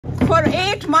For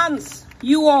 8 months,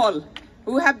 you all,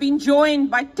 who have been joined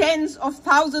by tens of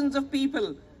thousands of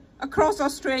people across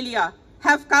Australia,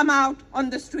 have come out on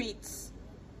the streets,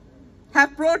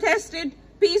 have protested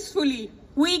peacefully,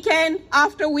 weekend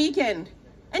after weekend.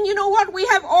 And you know what? We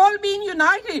have all been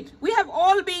united. We have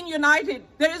all been united.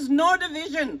 There is no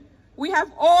division. We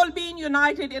have all been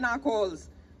united in our calls.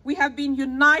 We have been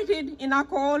united in our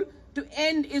call to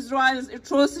end Israel's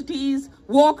atrocities,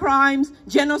 war crimes,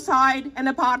 genocide, and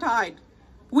apartheid.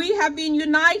 We have been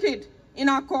united in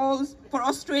our calls for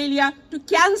Australia to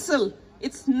cancel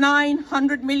its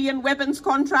 $900 million weapons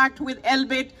contract with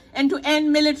Elbit and to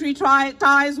end military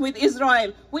ties with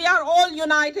Israel. We are all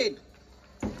united.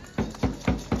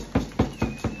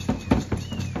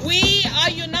 We are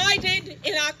united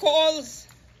in our calls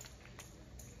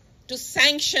to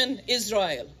sanction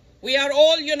Israel. We are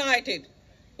all united.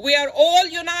 We are all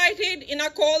united in our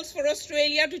calls for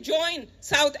Australia to join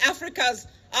South Africa's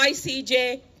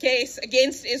ICJ case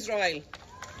against Israel.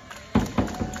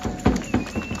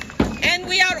 And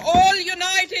we are all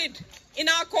united in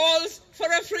our calls for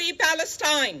a free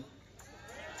Palestine.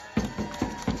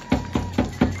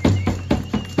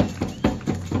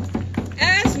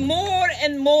 As more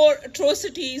and more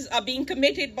atrocities are being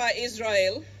committed by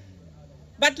Israel,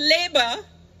 but Labour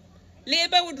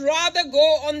would rather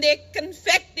go on their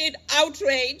confected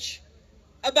outrage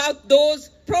about those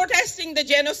protesting the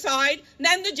genocide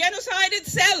than the genocide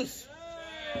itself.